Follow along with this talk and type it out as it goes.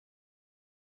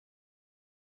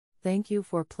Thank you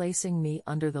for placing me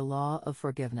under the law of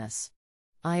forgiveness.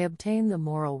 I obtain the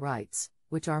moral rights,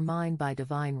 which are mine by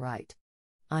divine right.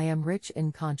 I am rich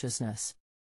in consciousness.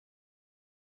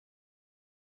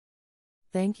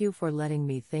 Thank you for letting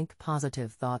me think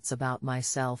positive thoughts about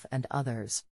myself and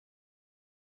others.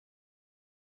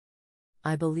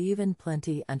 I believe in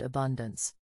plenty and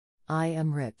abundance. I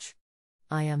am rich.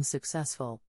 I am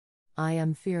successful. I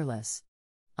am fearless.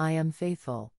 I am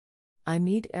faithful. I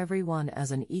meet everyone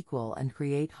as an equal and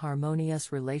create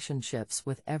harmonious relationships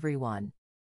with everyone.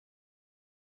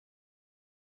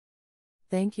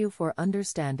 Thank you for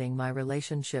understanding my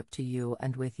relationship to you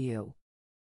and with you.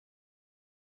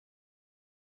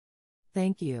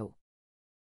 Thank you.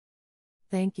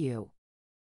 Thank you.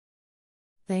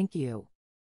 Thank you.